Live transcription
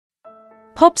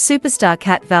Pop superstar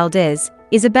Kat Valdez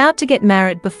is about to get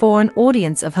married before an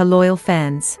audience of her loyal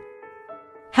fans.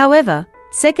 However,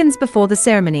 seconds before the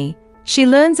ceremony, she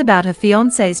learns about her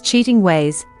fiancé's cheating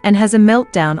ways and has a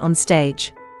meltdown on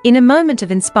stage. In a moment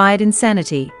of inspired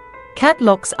insanity, Kat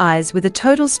locks eyes with a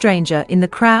total stranger in the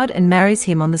crowd and marries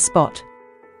him on the spot.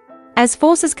 As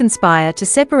forces conspire to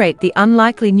separate the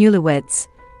unlikely newlyweds,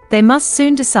 they must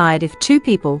soon decide if two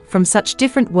people from such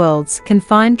different worlds can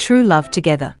find true love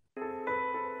together.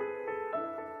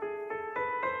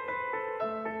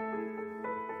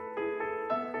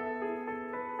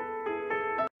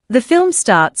 The film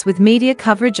starts with media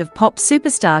coverage of pop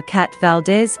superstar Kat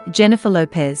Valdez, Jennifer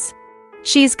Lopez.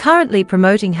 She is currently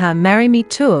promoting her Marry Me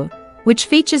tour, which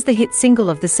features the hit single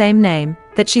of the same name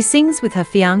that she sings with her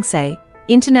fiancé,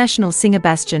 international singer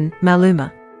Bastian,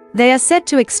 Maluma. They are set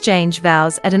to exchange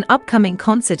vows at an upcoming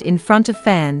concert in front of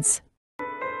fans.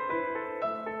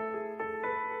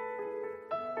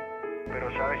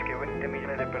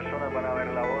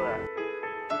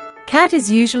 Kat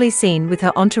is usually seen with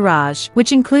her entourage,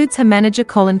 which includes her manager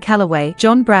Colin Calloway,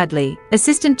 John Bradley,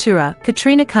 assistant tourer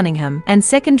Katrina Cunningham, and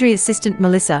secondary assistant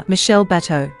Melissa Michelle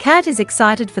Bateau. Kat is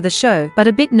excited for the show but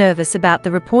a bit nervous about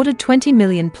the reported 20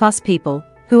 million plus people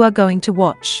who are going to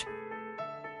watch.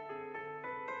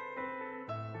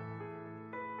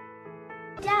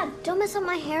 Dad, don't mess up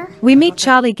my hair. We meet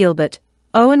Charlie Gilbert,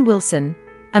 Owen Wilson,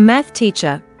 a math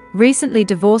teacher, recently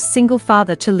divorced single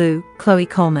father to Lou, Chloe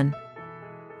Coleman.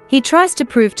 He tries to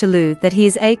prove to Lou that he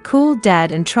is a cool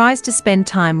dad and tries to spend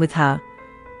time with her,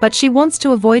 but she wants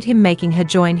to avoid him making her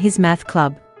join his math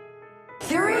club.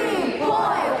 3, 2,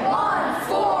 1,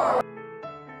 4.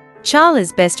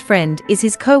 Charlie's best friend is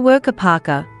his co-worker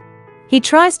Parker. He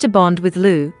tries to bond with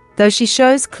Lou, though she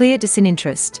shows clear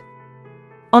disinterest.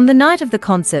 On the night of the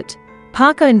concert,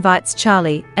 Parker invites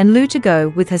Charlie and Lou to go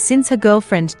with her since her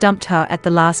girlfriend dumped her at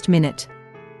the last minute.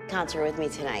 Concert with me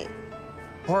tonight.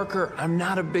 Parker, I'm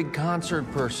not a big concert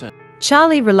person.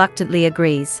 Charlie reluctantly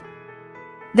agrees.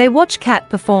 They watch Kat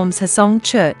performs her song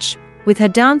Church, with her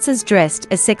dancers dressed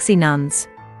as sexy nuns.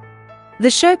 The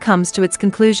show comes to its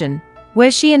conclusion,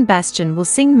 where she and Bastian will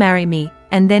sing Marry Me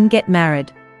and then get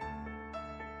married.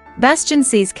 Bastian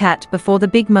sees Kat before the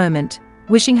big moment,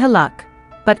 wishing her luck,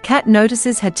 but Kat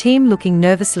notices her team looking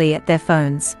nervously at their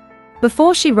phones.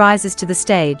 Before she rises to the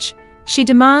stage, she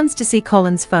demands to see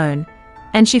Colin's phone,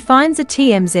 and she finds a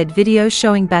TMZ video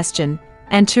showing Bastian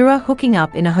and Tura hooking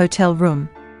up in a hotel room.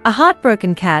 A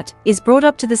heartbroken Kat is brought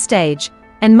up to the stage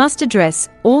and must address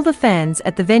all the fans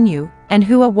at the venue and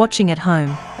who are watching at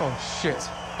home. Oh shit.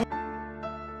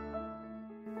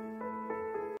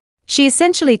 She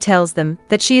essentially tells them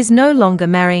that she is no longer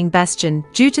marrying Bastian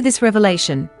due to this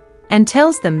revelation, and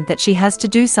tells them that she has to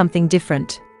do something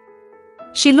different.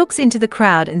 She looks into the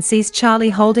crowd and sees Charlie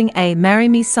holding a Marry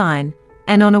Me sign,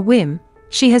 and on a whim,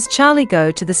 she has Charlie go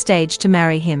to the stage to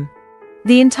marry him.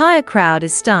 The entire crowd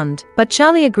is stunned, but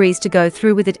Charlie agrees to go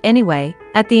through with it anyway,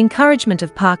 at the encouragement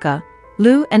of Parker,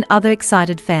 Lou and other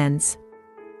excited fans.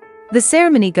 The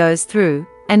ceremony goes through,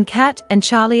 and Kat and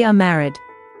Charlie are married.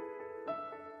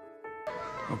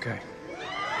 Okay.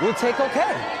 We'll take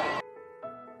okay.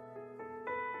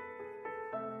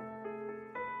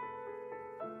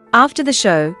 After the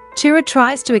show, Tura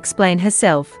tries to explain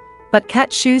herself, but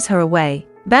Kat shoos her away.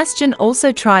 Bastian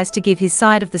also tries to give his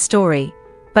side of the story,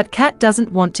 but Kat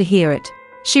doesn't want to hear it.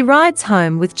 She rides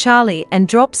home with Charlie and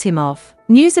drops him off.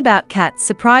 News about Kat's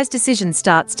surprise decision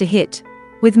starts to hit,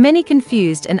 with many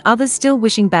confused and others still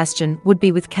wishing Bastian would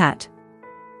be with Kat.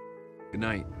 Good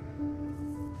night.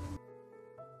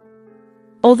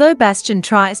 Although Bastian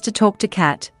tries to talk to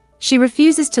Kat, she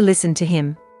refuses to listen to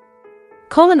him.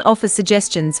 Colin offers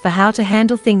suggestions for how to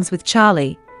handle things with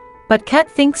Charlie, but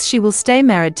Kat thinks she will stay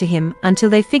married to him until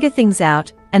they figure things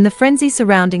out and the frenzy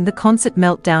surrounding the concert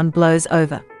meltdown blows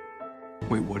over.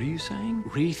 Wait, what are you saying?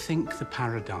 Rethink the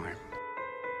paradigm.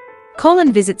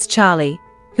 Colin visits Charlie,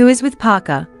 who is with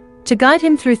Parker, to guide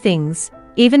him through things,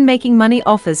 even making money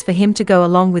offers for him to go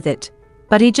along with it,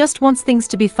 but he just wants things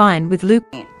to be fine with Luke.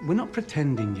 We're not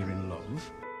pretending you're in love.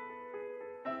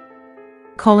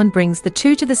 Colin brings the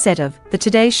two to the set of The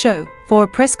Today Show for a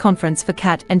press conference for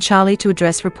Kat and Charlie to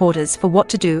address reporters for what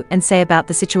to do and say about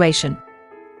the situation.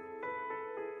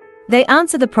 They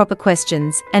answer the proper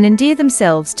questions and endear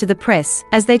themselves to the press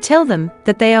as they tell them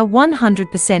that they are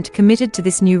 100% committed to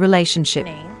this new relationship.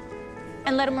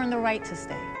 And let them earn the right to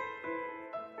stay.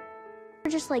 Or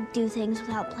just do things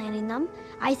without planning them.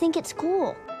 I think it's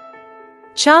cool.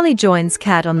 Charlie joins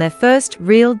Kat on their first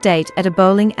real date at a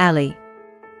bowling alley.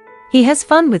 He has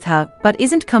fun with her but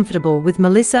isn't comfortable with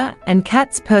Melissa and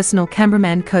Kat's personal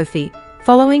cameraman Kofi,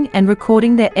 following and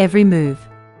recording their every move.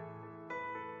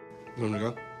 You want me to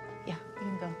go? Yeah, you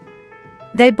can go.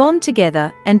 They bond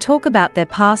together and talk about their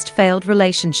past failed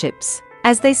relationships.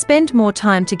 As they spend more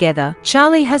time together,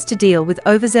 Charlie has to deal with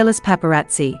overzealous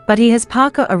paparazzi, but he has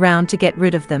Parker around to get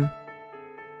rid of them.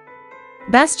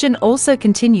 Bastian also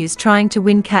continues trying to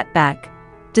win Kat back,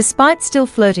 despite still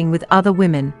flirting with other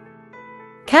women.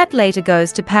 Kat later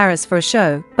goes to Paris for a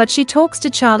show, but she talks to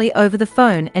Charlie over the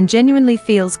phone and genuinely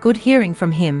feels good hearing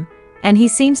from him, and he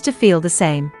seems to feel the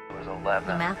same. It was 11.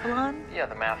 The mathlon? Yeah,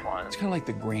 the mathlon. It's kind of like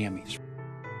the Grammys.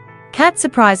 Kat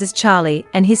surprises Charlie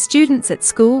and his students at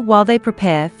school while they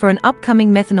prepare for an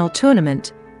upcoming methanol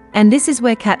tournament, and this is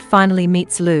where Kat finally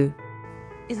meets Lou.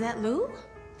 Is that Lou?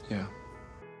 Yeah.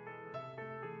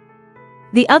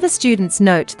 The other students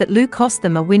note that Lou cost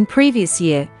them a win previous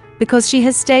year because she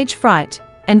has stage fright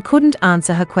and couldn't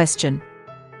answer her question.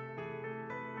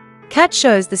 Kat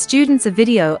shows the students a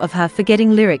video of her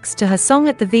forgetting lyrics to her song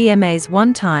at the VMAs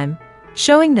one time,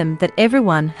 showing them that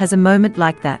everyone has a moment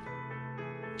like that.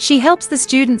 She helps the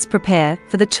students prepare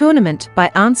for the tournament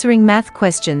by answering math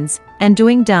questions and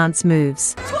doing dance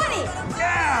moves. 20!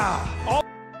 Yeah!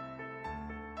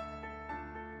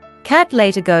 Kat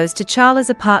later goes to Charlie's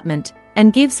apartment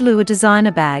and gives Lou a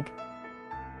designer bag.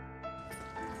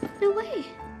 No way.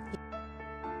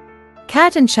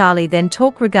 Kat and Charlie then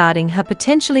talk regarding her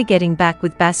potentially getting back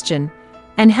with Bastian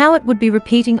and how it would be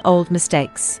repeating old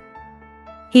mistakes.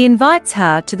 He invites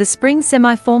her to the spring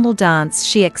semi-formal dance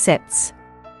she accepts.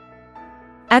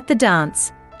 At the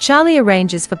dance, Charlie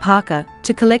arranges for Parker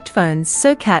to collect phones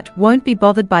so Kat won't be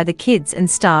bothered by the kids and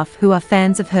staff who are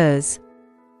fans of hers.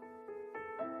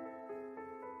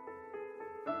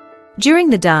 During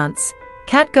the dance,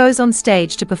 Kat goes on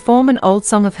stage to perform an old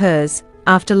song of hers,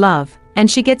 After Love,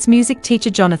 and she gets music teacher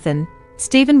Jonathan,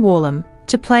 Stephen Warlam,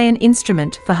 to play an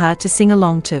instrument for her to sing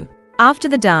along to. After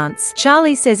the dance,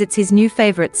 Charlie says it's his new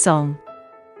favorite song.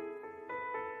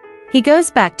 He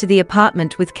goes back to the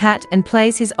apartment with Kat and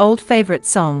plays his old favorite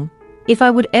song, If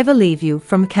I Would Ever Leave You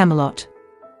from Camelot.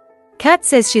 Kat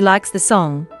says she likes the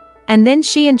song, and then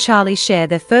she and Charlie share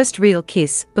their first real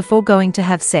kiss before going to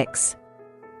have sex.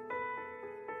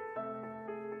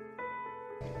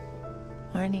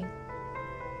 Morning.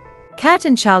 Kat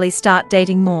and Charlie start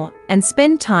dating more and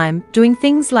spend time doing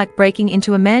things like breaking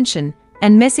into a mansion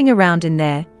and messing around in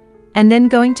there, and then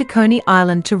going to Coney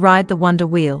Island to ride the Wonder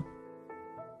Wheel.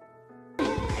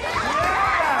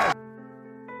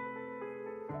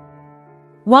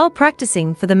 While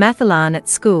practicing for the mathlon at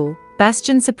school,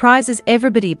 Bastian surprises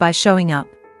everybody by showing up.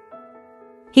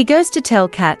 He goes to tell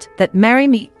Kat that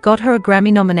marryme got her a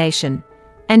Grammy nomination,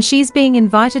 and she's being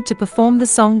invited to perform the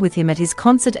song with him at his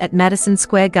concert at Madison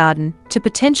Square Garden to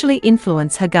potentially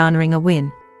influence her garnering a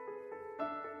win.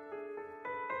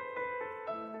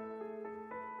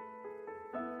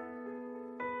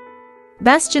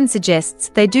 Bastian suggests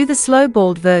they do the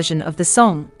slow-balled version of the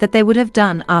song that they would have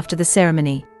done after the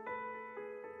ceremony.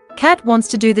 Kat wants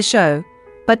to do the show,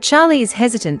 but Charlie is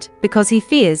hesitant because he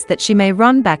fears that she may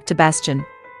run back to Bastian.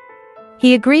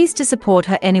 He agrees to support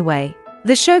her anyway.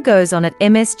 The show goes on at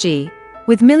MSG,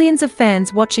 with millions of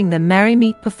fans watching the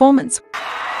marryme performance,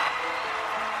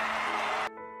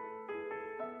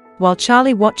 while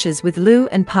Charlie watches with Lou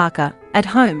and Parker at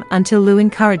home until Lou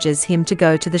encourages him to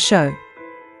go to the show.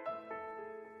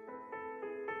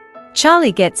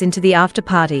 Charlie gets into the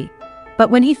after-party,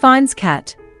 but when he finds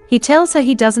Kat, he tells her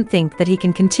he doesn't think that he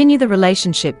can continue the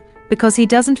relationship because he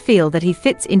doesn't feel that he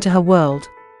fits into her world.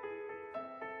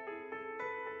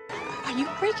 Are you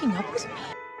breaking up with me?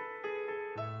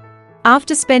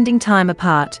 After spending time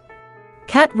apart,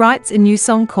 Kat writes a new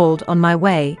song called On My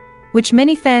Way, which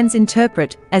many fans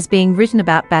interpret as being written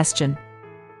about Bastian.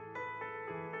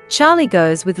 Charlie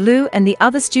goes with Lou and the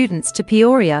other students to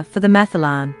Peoria for the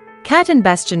mathlon. Kat and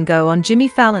Bastian go on Jimmy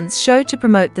Fallon's show to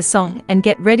promote the song and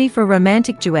get ready for a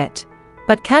romantic duet,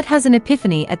 but Kat has an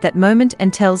epiphany at that moment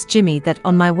and tells Jimmy that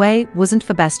On My Way wasn't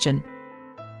for Bastian.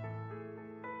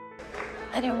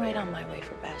 I didn't write On My Way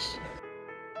for Bastian.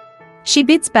 She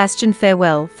bids Bastian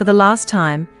farewell for the last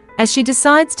time as she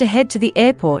decides to head to the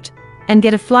airport and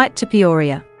get a flight to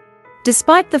Peoria.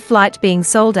 Despite the flight being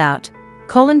sold out,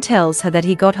 Colin tells her that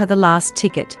he got her the last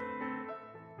ticket.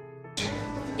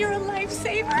 You're a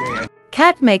lifesaver.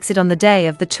 Kat makes it on the day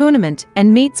of the tournament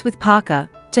and meets with Parker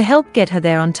to help get her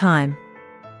there on time.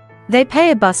 They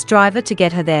pay a bus driver to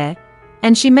get her there,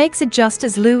 and she makes it just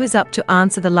as Lou is up to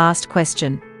answer the last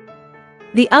question.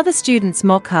 The other students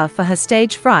mock her for her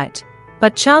stage fright,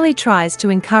 but Charlie tries to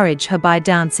encourage her by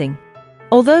dancing.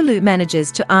 Although Lou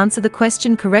manages to answer the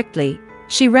question correctly,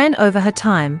 she ran over her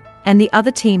time, and the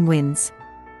other team wins.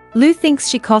 Lou thinks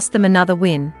she cost them another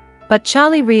win, but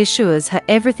Charlie reassures her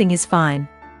everything is fine.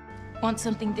 Want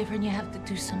something different, you have to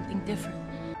do something different.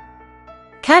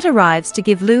 Kat arrives to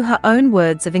give Lou her own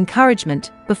words of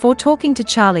encouragement before talking to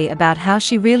Charlie about how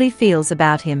she really feels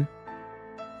about him.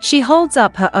 She holds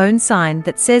up her own sign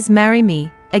that says "Marry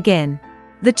me" again.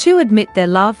 The two admit their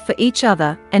love for each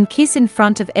other and kiss in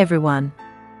front of everyone.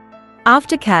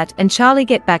 After Kat and Charlie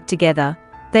get back together,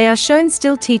 they are shown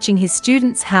still teaching his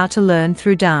students how to learn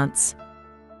through dance.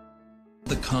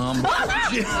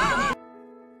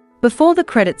 Before the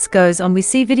credits goes on, we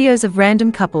see videos of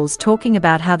random couples talking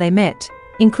about how they met,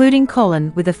 including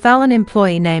Colin with a Fallon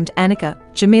employee named Annika,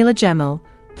 Jamila Jamil,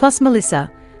 plus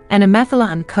Melissa, and a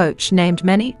Mathalan coach named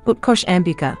Manny Utkosh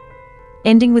Ambuka,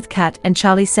 ending with Kat and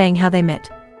Charlie saying how they met.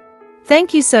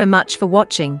 Thank you so much for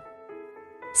watching.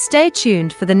 Stay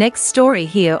tuned for the next story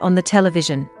here on the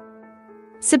television.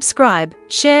 Subscribe,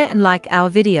 share and like our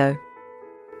video.